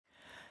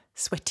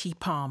Sweaty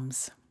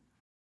palms.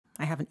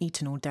 I haven't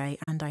eaten all day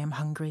and I am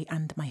hungry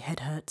and my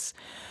head hurts.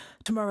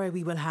 Tomorrow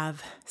we will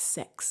have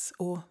sex,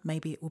 or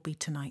maybe it will be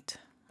tonight.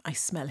 I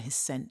smell his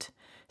scent.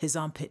 His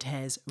armpit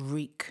hairs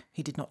reek.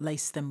 He did not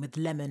lace them with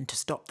lemon to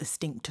stop the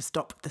stink, to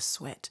stop the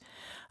sweat.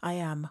 I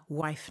am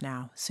wife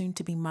now, soon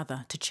to be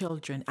mother to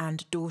children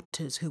and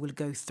daughters who will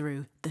go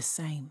through the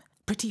same.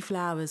 Pretty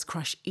flowers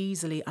crush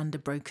easily under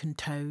broken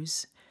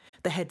toes.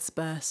 The heads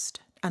burst,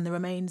 and the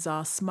remains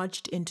are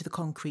smudged into the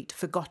concrete,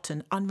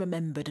 forgotten,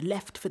 unremembered,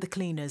 left for the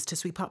cleaners to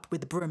sweep up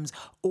with brooms,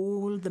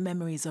 all the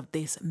memories of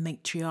this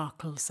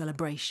matriarchal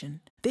celebration.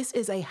 This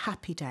is a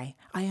happy day.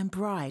 I am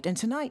bride, and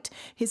tonight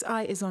his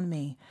eye is on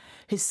me.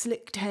 His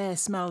slicked hair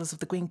smells of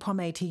the green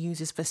pomade he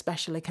uses for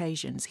special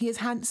occasions. He is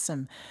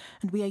handsome,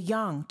 and we are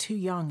young, too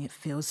young it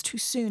feels, too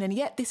soon, and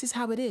yet this is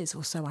how it is,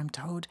 or so I'm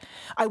told.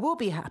 I will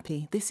be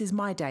happy. This is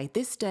my day.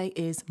 This day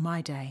is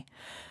my day.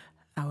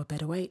 Our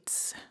bed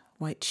awaits.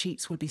 White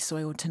sheets will be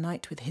soiled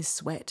tonight with his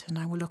sweat, and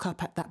I will look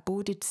up at that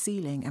boarded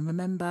ceiling and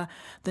remember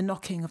the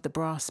knocking of the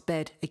brass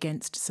bed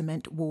against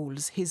cement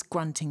walls, his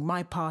grunting,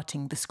 my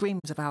parting, the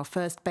screams of our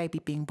first baby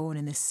being born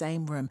in this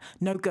same room.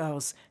 No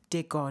girls,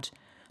 dear God,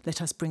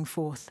 let us bring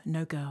forth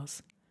no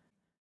girls.